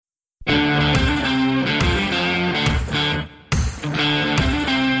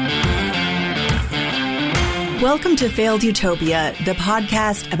Welcome to Failed Utopia, the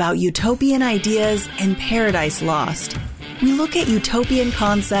podcast about utopian ideas and paradise lost. We look at utopian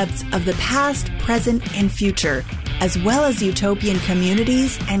concepts of the past, present, and future, as well as utopian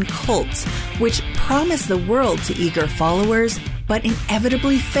communities and cults, which promise the world to eager followers, but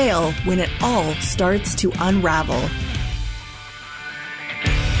inevitably fail when it all starts to unravel.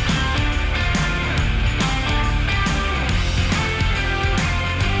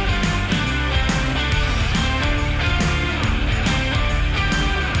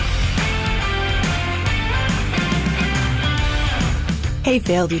 Hey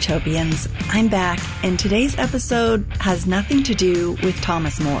Failed Utopians, I'm back, and today's episode has nothing to do with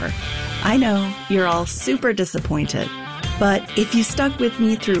Thomas More. I know, you're all super disappointed, but if you stuck with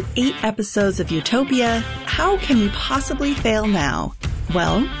me through 8 episodes of Utopia, how can we possibly fail now?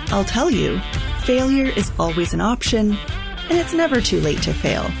 Well, I'll tell you, failure is always an option, and it's never too late to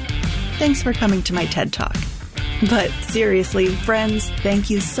fail. Thanks for coming to my TED Talk. But seriously, friends, thank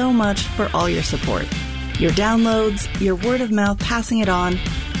you so much for all your support. Your downloads, your word of mouth passing it on,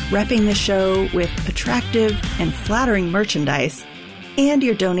 repping the show with attractive and flattering merchandise, and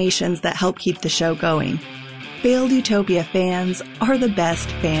your donations that help keep the show going. Failed Utopia fans are the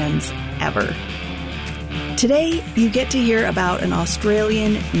best fans ever. Today, you get to hear about an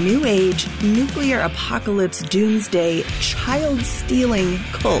Australian New Age nuclear apocalypse doomsday child-stealing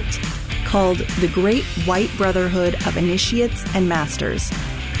cult called the Great White Brotherhood of Initiates and Masters,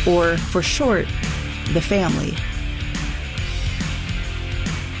 or for short, the Family.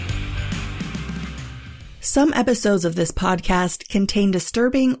 Some episodes of this podcast contain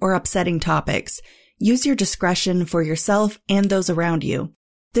disturbing or upsetting topics. Use your discretion for yourself and those around you.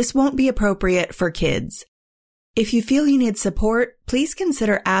 This won't be appropriate for kids. If you feel you need support, please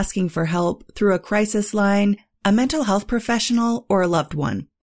consider asking for help through a crisis line, a mental health professional, or a loved one.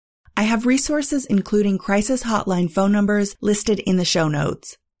 I have resources including crisis hotline phone numbers listed in the show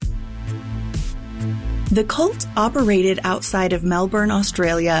notes. The cult operated outside of Melbourne,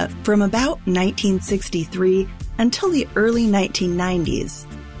 Australia from about 1963 until the early 1990s.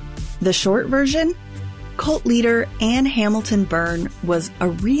 The short version? Cult leader Anne Hamilton Byrne was a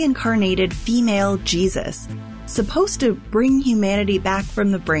reincarnated female Jesus, supposed to bring humanity back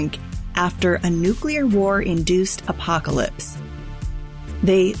from the brink after a nuclear war-induced apocalypse.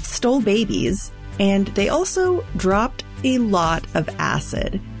 They stole babies, and they also dropped a lot of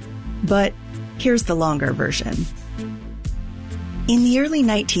acid. But here's the longer version. In the early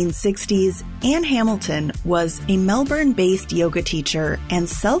 1960s, Anne Hamilton was a Melbourne-based yoga teacher and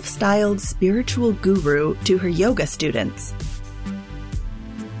self-styled spiritual guru to her yoga students.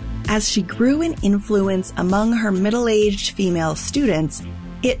 As she grew in influence among her middle-aged female students,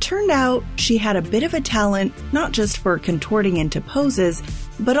 it turned out she had a bit of a talent not just for contorting into poses,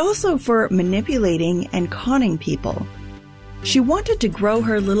 but also for manipulating and conning people. She wanted to grow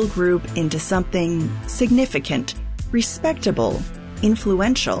her little group into something significant, respectable,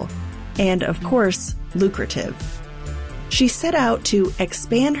 influential, and, of course, lucrative. She set out to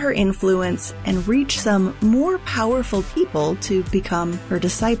expand her influence and reach some more powerful people to become her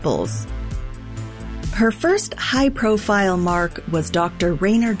disciples. Her first high-profile mark was Dr.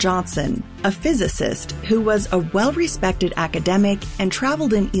 Raynor Johnson, a physicist who was a well-respected academic and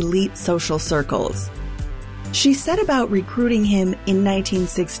traveled in elite social circles. She set about recruiting him in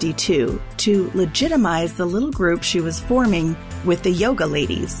 1962 to legitimize the little group she was forming with the yoga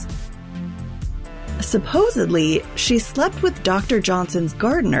ladies. Supposedly, she slept with Dr. Johnson's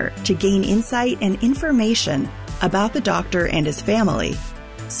gardener to gain insight and information about the doctor and his family,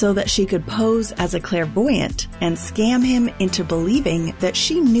 so that she could pose as a clairvoyant and scam him into believing that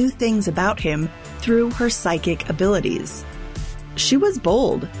she knew things about him through her psychic abilities. She was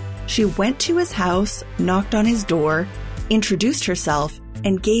bold. She went to his house, knocked on his door, introduced herself,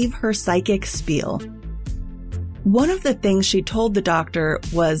 and gave her psychic spiel. One of the things she told the doctor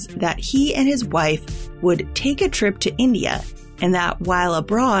was that he and his wife would take a trip to India, and that while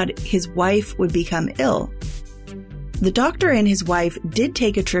abroad, his wife would become ill. The doctor and his wife did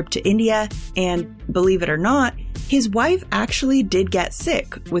take a trip to India, and believe it or not, his wife actually did get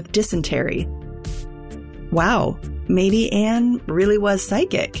sick with dysentery. Wow, maybe Anne really was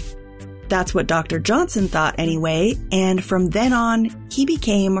psychic. That's what Dr. Johnson thought anyway, and from then on, he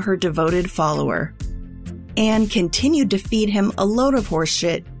became her devoted follower. Anne continued to feed him a load of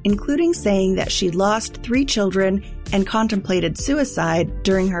horseshit, including saying that she lost 3 children and contemplated suicide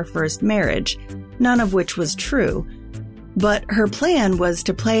during her first marriage, none of which was true. But her plan was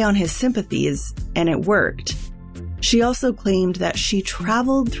to play on his sympathies, and it worked. She also claimed that she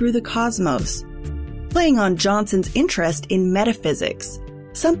traveled through the cosmos, playing on Johnson's interest in metaphysics,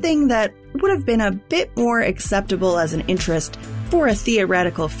 something that would have been a bit more acceptable as an interest for a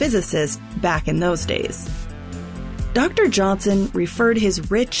theoretical physicist back in those days. Dr. Johnson referred his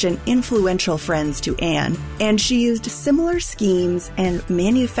rich and influential friends to Anne, and she used similar schemes and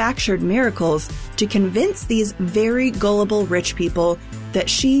manufactured miracles to convince these very gullible rich people that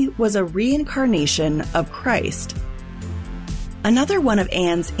she was a reincarnation of Christ. Another one of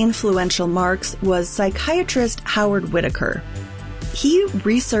Anne's influential marks was psychiatrist Howard Whittaker. He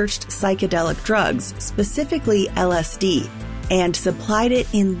researched psychedelic drugs, specifically LSD, and supplied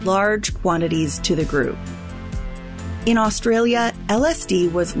it in large quantities to the group. In Australia,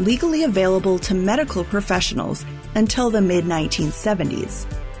 LSD was legally available to medical professionals until the mid-1970s.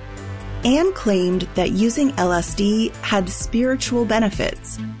 Anne claimed that using LSD had spiritual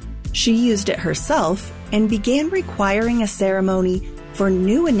benefits. She used it herself and began requiring a ceremony for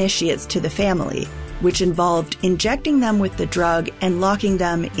new initiates to the family, which involved injecting them with the drug and locking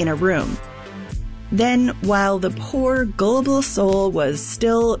them in a room. Then, while the poor, gullible soul was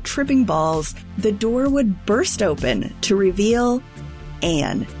still tripping balls, the door would burst open to reveal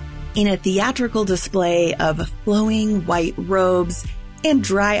Anne in a theatrical display of flowing white robes and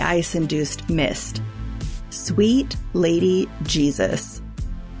dry ice-induced mist. Sweet Lady Jesus.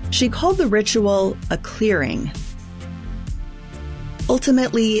 She called the ritual a clearing.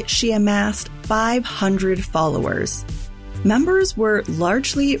 Ultimately, she amassed 500 followers. Members were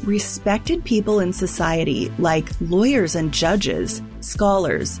largely respected people in society, like lawyers and judges,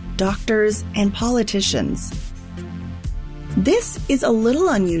 scholars, doctors, and politicians. This is a little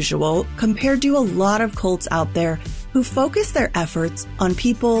unusual compared to a lot of cults out there who focus their efforts on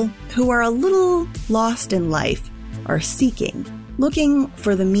people who are a little lost in life, are seeking, looking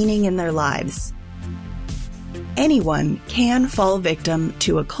for the meaning in their lives. Anyone can fall victim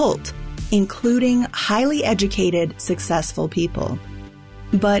to a cult, including highly educated, successful people.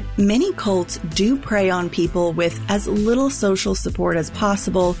 But many cults do prey on people with as little social support as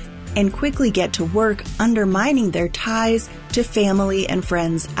possible and quickly get to work undermining their ties to family and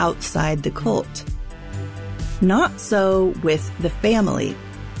friends outside the cult. Not so with the family,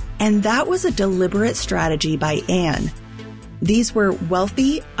 and that was a deliberate strategy by Anne. These were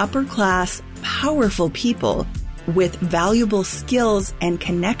wealthy, upper-class, powerful people with valuable skills and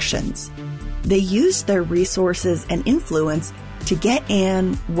connections. They used their resources and influence to get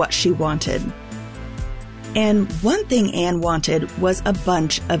Anne what she wanted. And one thing Anne wanted was a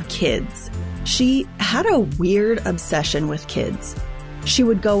bunch of kids. She had a weird obsession with kids. She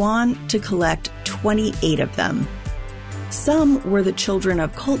would go on to collect 28 of them. Some were the children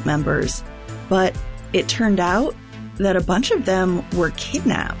of cult members, but it turned out that a bunch of them were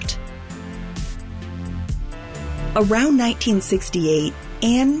kidnapped. Around 1968,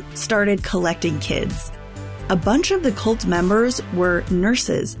 Anne started collecting kids. A bunch of the cult members were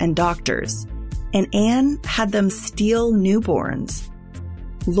nurses and doctors, and Anne had them steal newborns.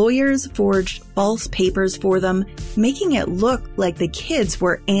 Lawyers forged false papers for them, making it look like the kids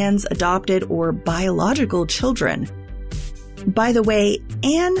were Anne's adopted or biological children. By the way,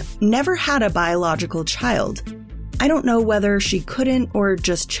 Anne never had a biological child. I don't know whether she couldn't or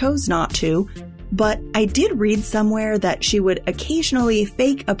just chose not to, but I did read somewhere that she would occasionally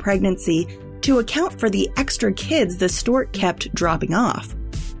fake a pregnancy to account for the extra kids the stork kept dropping off.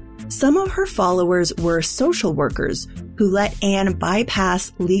 Some of her followers were social workers who let Anne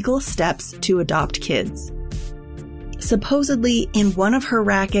bypass legal steps to adopt kids. Supposedly, in one of her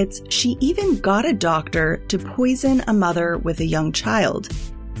rackets, she even got a doctor to poison a mother with a young child.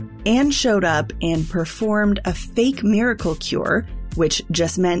 Anne showed up and performed a fake miracle cure, which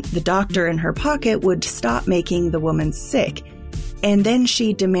just meant the doctor in her pocket would stop making the woman sick. And then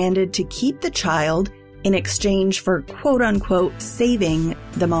she demanded to keep the child in exchange for quote-unquote saving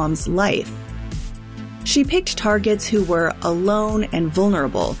the mom's life. She picked targets who were alone and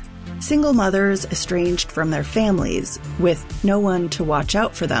vulnerable, single mothers estranged from their families, with no one to watch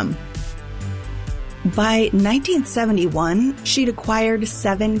out for them. By 1971, she'd acquired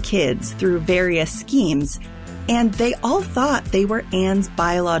 7 kids through various schemes, and they all thought they were Anne's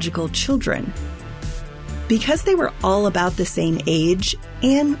biological children. Because they were all about the same age,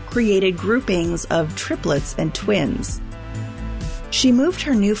 Anne created groupings of triplets and twins. She moved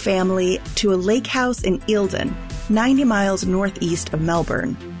her new family to a lake house in Eildon, 90 miles northeast of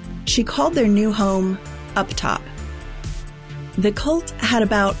Melbourne. She called their new home Uptop. The cult had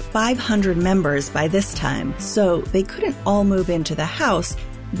about 500 members by this time, so they couldn't all move into the house,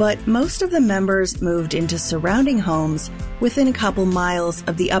 but most of the members moved into surrounding homes within a couple miles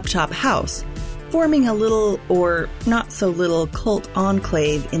of the Uptop house, forming a little or not so little cult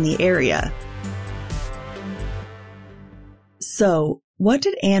enclave in the area. So, what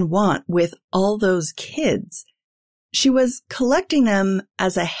did Anne want with all those kids? She was collecting them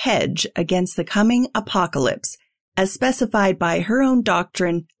as a hedge against the coming apocalypse, as specified by her own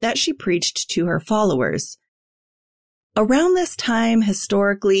doctrine that she preached to her followers. Around this time,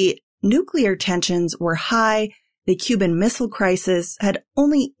 historically, nuclear tensions were high. The Cuban Missile Crisis had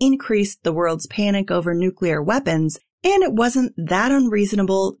only increased the world's panic over nuclear weapons, and it wasn't that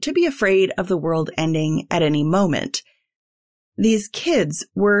unreasonable to be afraid of the world ending at any moment. These kids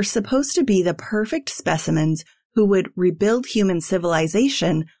were supposed to be the perfect specimens who would rebuild human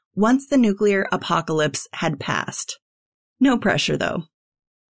civilization once the nuclear apocalypse had passed. No pressure, though.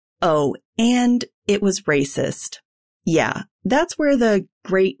 Oh, and it was racist. Yeah, that's where the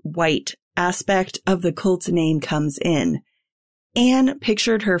great white aspect of the cult's name comes in. Anne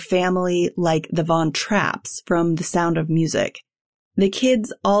pictured her family like the Von Trapps from The Sound of Music. The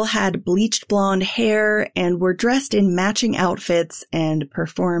kids all had bleached blonde hair and were dressed in matching outfits and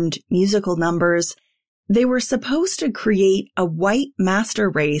performed musical numbers. They were supposed to create a white master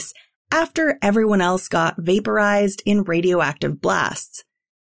race after everyone else got vaporized in radioactive blasts.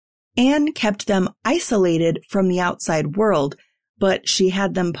 Anne kept them isolated from the outside world, but she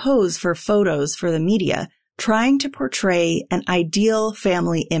had them pose for photos for the media, trying to portray an ideal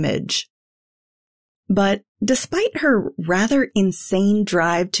family image. But despite her rather insane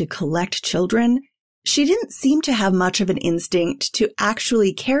drive to collect children, she didn't seem to have much of an instinct to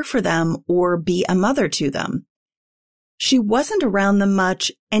actually care for them or be a mother to them. She wasn't around them much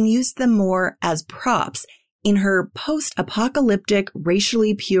and used them more as props in her post-apocalyptic,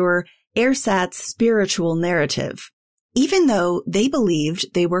 racially pure, ersatz spiritual narrative, even though they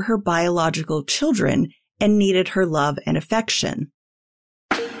believed they were her biological children and needed her love and affection.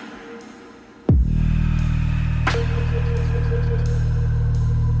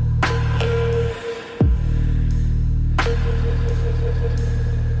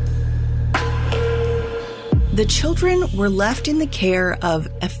 The children were left in the care of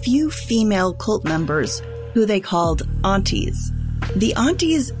a few female cult members who they called aunties. The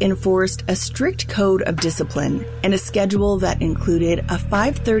aunties enforced a strict code of discipline and a schedule that included a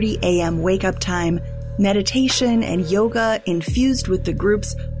 5:30 a.m. wake-up time, meditation and yoga infused with the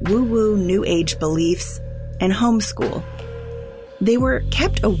group's woo-woo New Age beliefs, and homeschool. They were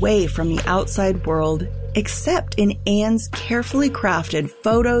kept away from the outside world except in Anne's carefully crafted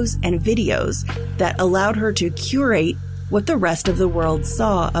photos and videos that allowed her to curate what the rest of the world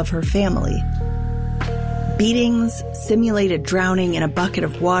saw of her family. Beatings, simulated drowning in a bucket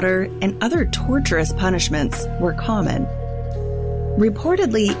of water, and other torturous punishments were common.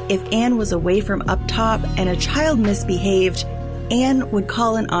 Reportedly, if Anne was away from up top and a child misbehaved, Anne would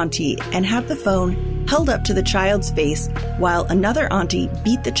call an auntie and have the phone held up to the child's face while another auntie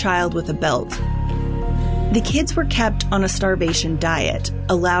beat the child with a belt. The kids were kept on a starvation diet,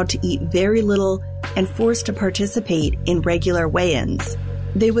 allowed to eat very little, and forced to participate in regular weigh-ins.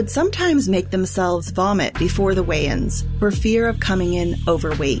 They would sometimes make themselves vomit before the weigh-ins for fear of coming in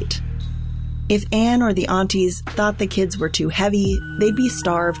overweight. If Anne or the aunties thought the kids were too heavy, they'd be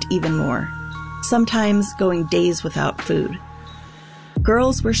starved even more, sometimes going days without food.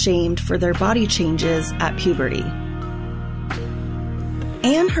 Girls were shamed for their body changes at puberty.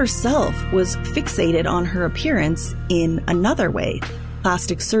 Anne herself was fixated on her appearance in another way,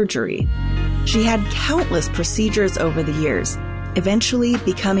 plastic surgery. She had countless procedures over the years, eventually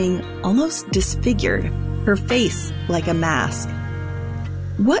becoming almost disfigured, her face like a mask.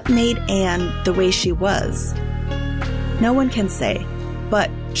 What made Anne the way she was? No one can say, but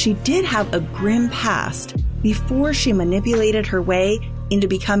she did have a grim past before she manipulated her way into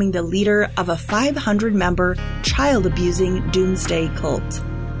becoming the leader of a 500-member child-abusing doomsday cult.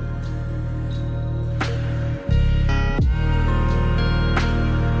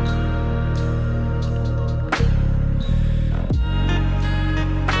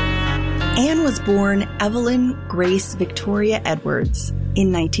 Anne was born Evelyn Grace Victoria Edwards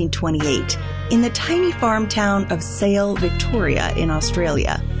in 1928 in the tiny farm town of Sale, Victoria in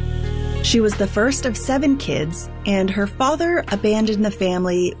Australia. She was the first of 7 kids, and her father abandoned the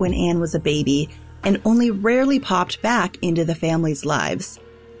family when Anne was a baby and only rarely popped back into the family's lives.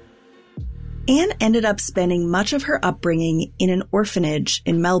 Anne ended up spending much of her upbringing in an orphanage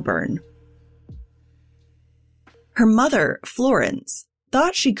in Melbourne. Her mother, Florence,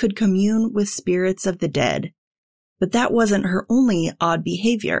 thought she could commune with spirits of the dead, but that wasn't her only odd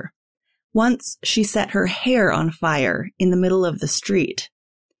behavior. Once she set her hair on fire in the middle of the street.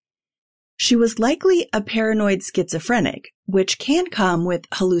 She was likely a paranoid schizophrenic, which can come with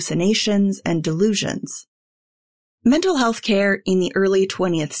hallucinations and delusions. Mental health care in the early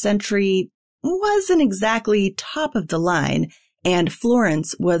 20th century wasn't exactly top of the line, and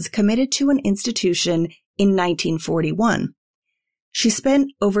Florence was committed to an institution in 1941. She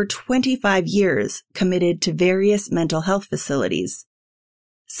spent over 25 years committed to various mental health facilities.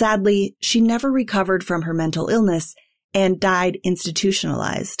 Sadly, she never recovered from her mental illness and died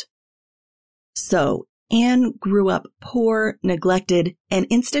institutionalized. So, Anne grew up poor, neglected, and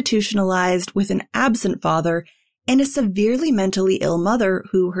institutionalized with an absent father and a severely mentally ill mother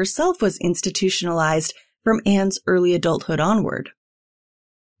who herself was institutionalized from Anne's early adulthood onward.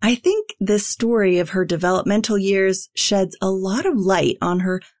 I think this story of her developmental years sheds a lot of light on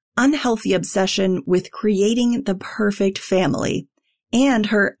her unhealthy obsession with creating the perfect family and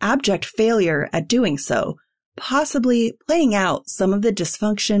her abject failure at doing so, possibly playing out some of the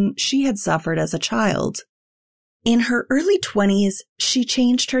dysfunction she had suffered as a child. In her early 20s, she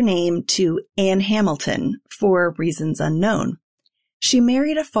changed her name to Anne Hamilton for reasons unknown. She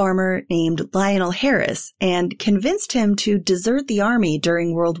married a farmer named Lionel Harris and convinced him to desert the army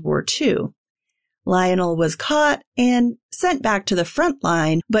during World War II. Lionel was caught and sent back to the front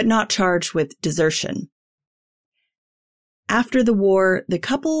line, but not charged with desertion. After the war, the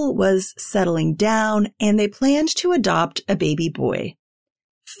couple was settling down and they planned to adopt a baby boy.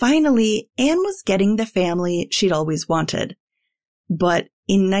 Finally, Anne was getting the family she'd always wanted. But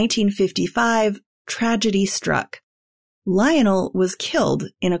in 1955, tragedy struck. Lionel was killed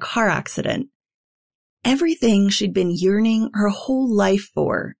in a car accident. Everything she'd been yearning her whole life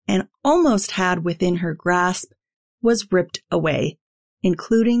for and almost had within her grasp was ripped away,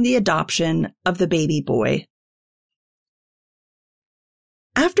 including the adoption of the baby boy.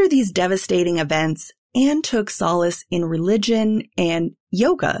 After these devastating events, Anne took solace in religion and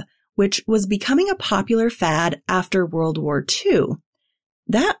yoga, which was becoming a popular fad after World War II.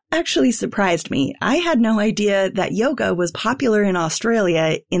 That actually surprised me. I had no idea that yoga was popular in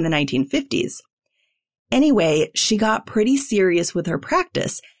Australia in the 1950s. Anyway, she got pretty serious with her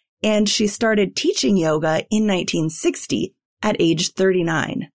practice, and she started teaching yoga in 1960 at age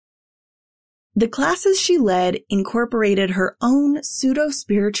 39. The classes she led incorporated her own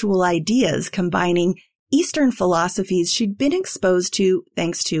pseudo-spiritual ideas combining Eastern philosophies she'd been exposed to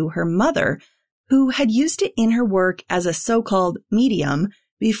thanks to her mother, who had used it in her work as a so-called medium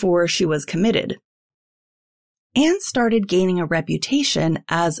before she was committed. Anne started gaining a reputation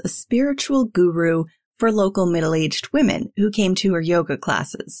as a spiritual guru for local middle-aged women who came to her yoga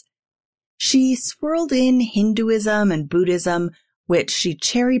classes. She swirled in Hinduism and Buddhism, which she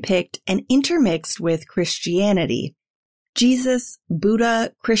cherry-picked and intermixed with Christianity. Jesus,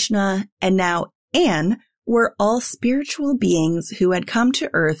 Buddha, Krishna, and now Anne were all spiritual beings who had come to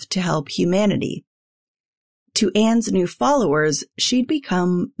Earth to help humanity. To Anne's new followers, she'd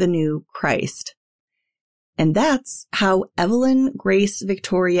become the new Christ. And that's how Evelyn Grace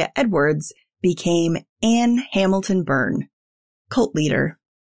Victoria Edwards became Anne Hamilton Byrne, cult leader.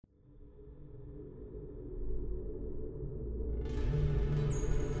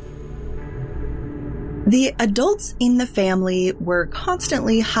 The adults in the family were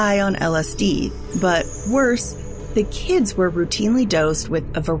constantly high on LSD, but worse, the kids were routinely dosed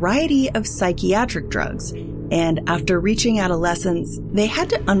with a variety of psychiatric drugs, and after reaching adolescence, they had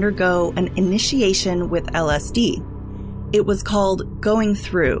to undergo an initiation with LSD. It was called going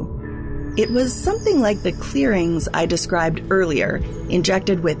through. It was something like the clearings I described earlier,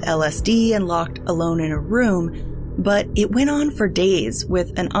 injected with LSD and locked alone in a room, but it went on for days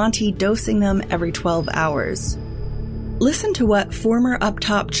with an auntie dosing them every 12 hours. Listen to what former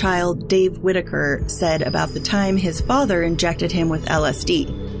Uptop child Dave Whitaker said about the time his father injected him with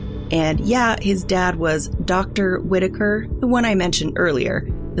LSD. And yeah, his dad was Dr. Whitaker, the one I mentioned earlier,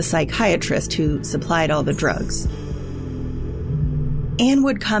 the psychiatrist who supplied all the drugs. Anne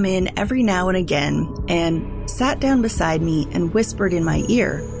would come in every now and again and sat down beside me and whispered in my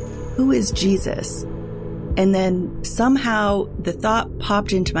ear, "Who is Jesus?" And then somehow the thought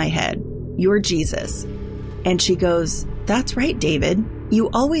popped into my head, "You're Jesus." And she goes, "That's right, David. You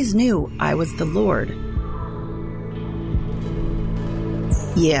always knew I was the Lord."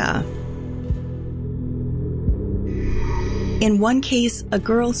 Yeah. In one case, a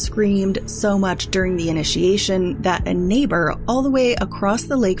girl screamed so much during the initiation that a neighbor all the way across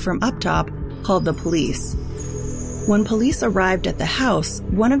the lake from Uptop called the police. When police arrived at the house,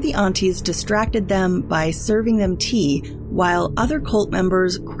 one of the aunties distracted them by serving them tea, while other cult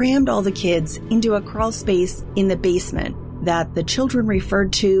members crammed all the kids into a crawl space in the basement that the children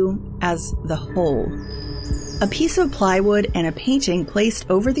referred to as the hole. A piece of plywood and a painting placed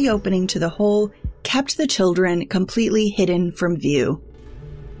over the opening to the hole kept the children completely hidden from view.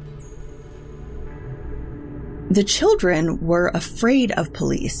 The children were afraid of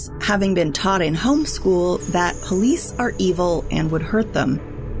police, having been taught in homeschool that police are evil and would hurt them,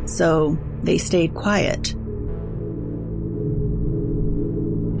 so they stayed quiet.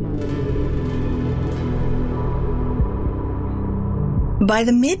 By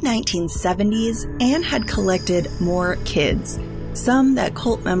the mid-1970s, Anne had collected more kids, some that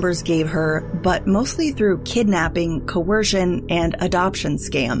cult members gave her, but mostly through kidnapping, coercion, and adoption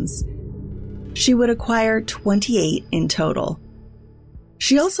scams. She would acquire 28 in total.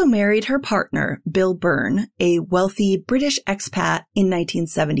 She also married her partner, Bill Byrne, a wealthy British expat, in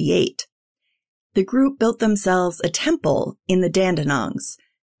 1978. The group built themselves a temple in the Dandenongs,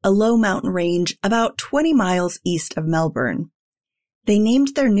 a low mountain range about 20 miles east of Melbourne. They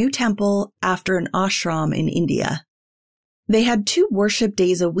named their new temple after an ashram in India. They had 2 worship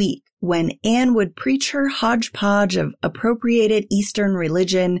days a week when Anne would preach her hodgepodge of appropriated Eastern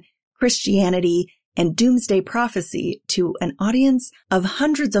religion, Christianity, and doomsday prophecy to an audience of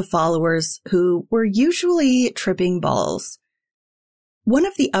hundreds of followers who were usually tripping balls. One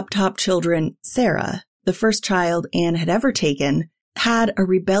of the Uptop children, Sarah, the first child Anne had ever taken, had a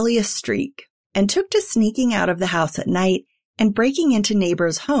rebellious streak and took to sneaking out of the house at night and breaking into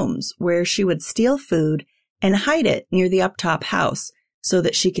neighbors' homes where she would steal food and hide it near the Uptop house so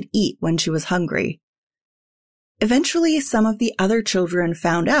that she could eat when she was hungry. Eventually, some of the other children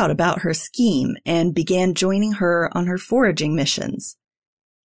found out about her scheme and began joining her on her foraging missions.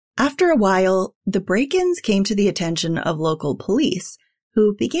 After a while, the break-ins came to the attention of local police,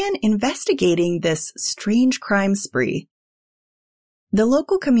 who began investigating this strange crime spree. The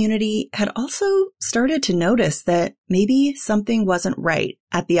local community had also started to notice that maybe something wasn't right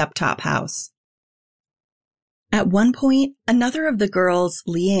at the Uptop house. At one point, another of the girls,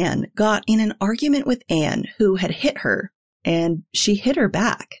 Leanne, got in an argument with Anne, who had hit her, and she hit her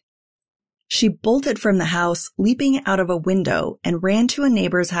back. She bolted from the house, leaping out of a window, and ran to a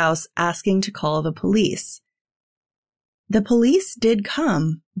neighbor's house asking to call the police. The police did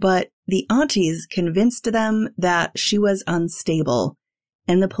come, but the aunties convinced them that she was unstable,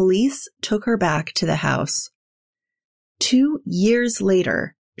 and the police took her back to the house. 2 years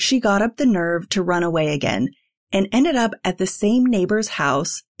later, she got up the nerve to run away again, and ended up at the same neighbor's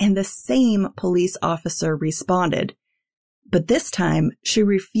house, and the same police officer responded. But this time, she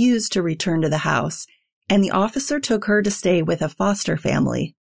refused to return to the house, and the officer took her to stay with a foster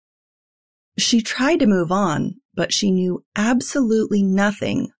family. She tried to move on, but she knew absolutely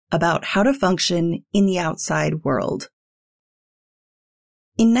nothing about how to function in the outside world.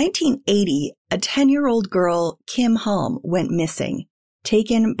 In 1980, a 10-year-old girl, Kim Halm, went missing,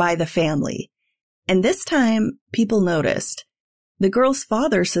 taken by the family. And this time, people noticed. The girl's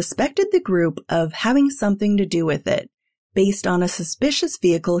father suspected the group of having something to do with it, based on a suspicious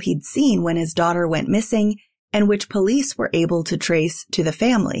vehicle he'd seen when his daughter went missing and which police were able to trace to the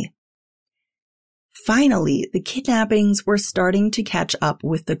family. Finally, the kidnappings were starting to catch up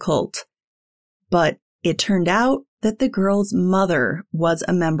with the cult. But it turned out that the girl's mother was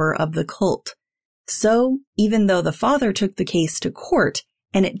a member of the cult. So, even though the father took the case to court,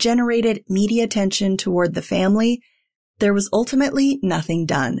 and it generated media attention toward the family, there was ultimately nothing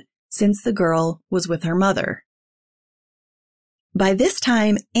done, since the girl was with her mother. By this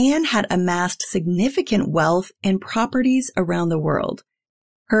time, Anne had amassed significant wealth and properties around the world.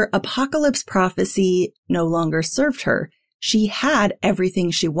 Her apocalypse prophecy no longer served her. She had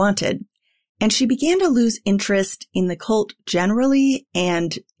everything she wanted, and she began to lose interest in the cult generally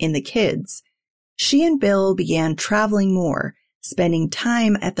and in the kids. She and Bill began traveling more, spending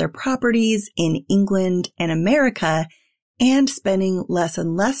time at their properties in England and America, and spending less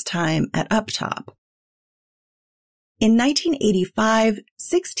and less time at Uptop. In 1985,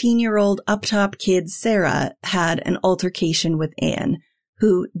 16-year-old Uptop kid Sarah had an altercation with Anne,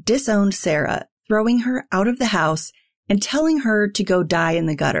 who disowned Sarah, throwing her out of the house and telling her to go die in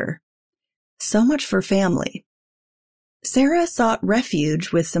the gutter. So much for family. Sarah sought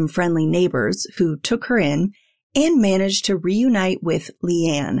refuge with some friendly neighbors who took her in and managed to reunite with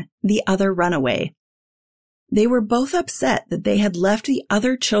Leanne, the other runaway. They were both upset that they had left the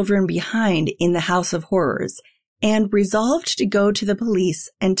other children behind in the House of Horrors and resolved to go to the police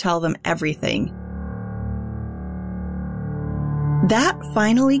and tell them everything. That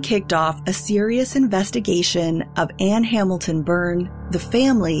finally kicked off a serious investigation of Anne Hamilton Byrne, the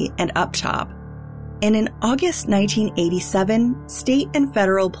family, and Uptop. And in August 1987, state and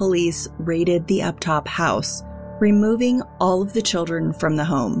federal police raided the Uptop house, removing all of the children from the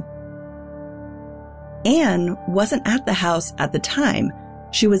home. Anne wasn't at the house at the time.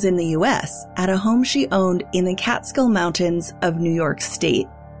 She was in the U.S. at a home she owned in the Catskill Mountains of New York State.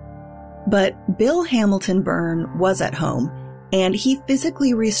 But Bill Hamilton Byrne was at home, and he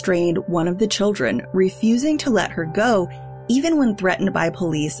physically restrained one of the children, refusing to let her go even when threatened by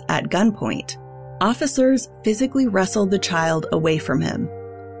police at gunpoint. Officers physically wrestled the child away from him.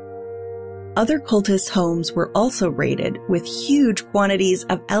 Other cultists' homes were also raided, with huge quantities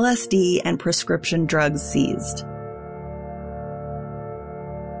of LSD and prescription drugs seized.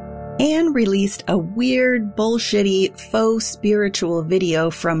 Anne released a weird, bullshitty, faux spiritual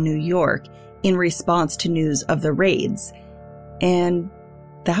video from New York in response to news of the raids. And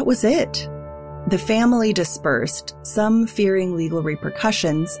that was it. The family dispersed, some fearing legal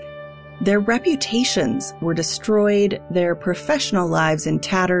repercussions. Their reputations were destroyed, their professional lives in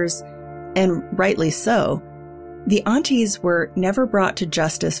tatters, and rightly so. The aunties were never brought to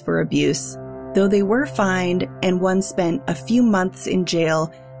justice for abuse, though they were fined and one spent a few months in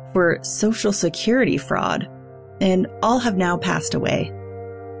jail for Social Security fraud, and all have now passed away.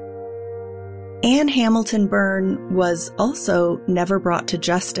 Anne Hamilton Byrne was also never brought to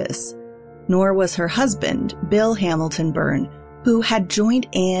justice, nor was her husband, Bill Hamilton Byrne, who had joined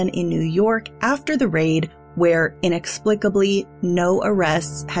Anne in New York after the raid, where inexplicably no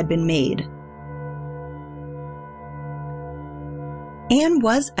arrests had been made. Anne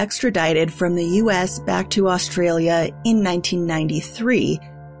was extradited from the U.S. back to Australia in 1993,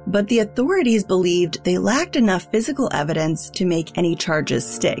 but the authorities believed they lacked enough physical evidence to make any charges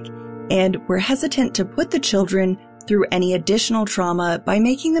stick, and were hesitant to put the children through any additional trauma by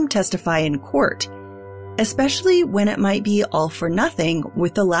making them testify in court, especially when it might be all for nothing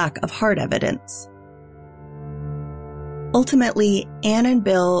with the lack of hard evidence. Ultimately, Anne and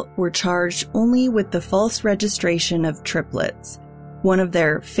Bill were charged only with the false registration of triplets, one of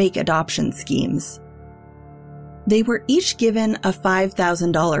their fake adoption schemes. They were each given a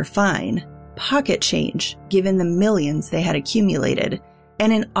 $5,000 fine, pocket change given the millions they had accumulated,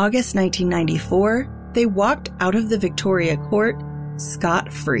 and in August 1994, they walked out of the Victoria court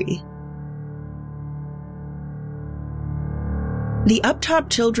scot-free. The Uptop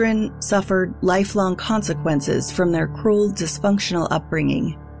children suffered lifelong consequences from their cruel, dysfunctional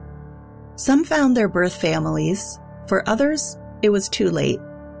upbringing. Some found their birth families. For others, it was too late.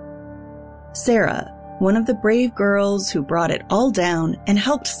 Sarah, one of the brave girls who brought it all down and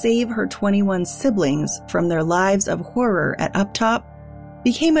helped save her 21 siblings from their lives of horror at Uptop,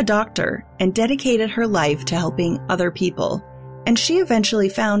 became a doctor and dedicated her life to helping other people, and she eventually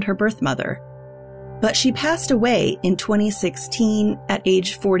found her birth mother. But she passed away in 2016 at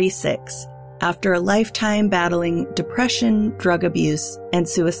age 46 after a lifetime battling depression, drug abuse, and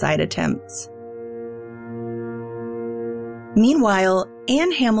suicide attempts. Meanwhile,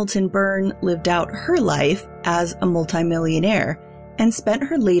 Anne Hamilton Byrne lived out her life as a multimillionaire and spent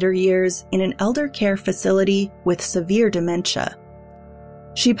her later years in an elder care facility with severe dementia.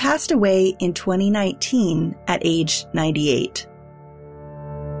 She passed away in 2019 at age 98.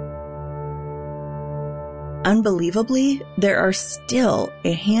 Unbelievably, there are still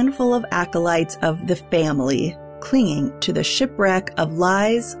a handful of acolytes of the family clinging to the shipwreck of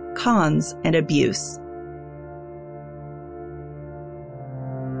lies, cons, and abuse.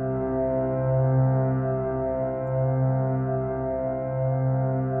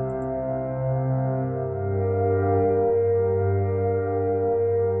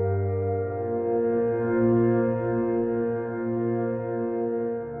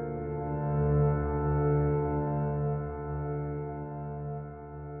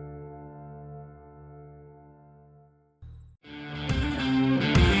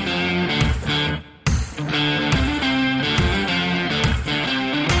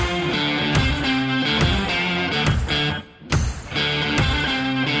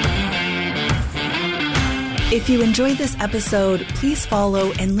 If you enjoyed this episode, please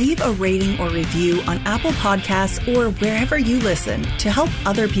follow and leave a rating or review on Apple Podcasts or wherever you listen to help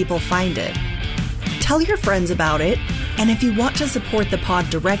other people find it. Tell your friends about it, and if you want to support the pod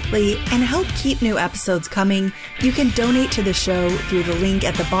directly and help keep new episodes coming, you can donate to the show through the link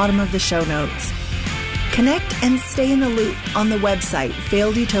at the bottom of the show notes. Connect and stay in the loop on the website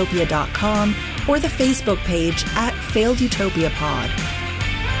failedutopia.com or the Facebook page at Failed Utopia Pod.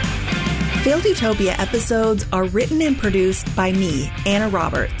 Failed Utopia episodes are written and produced by me, Anna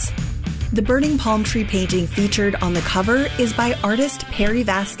Roberts. The burning palm tree painting featured on the cover is by artist Perry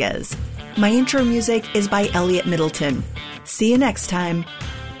Vasquez. My intro music is by Elliot Middleton. See you next time.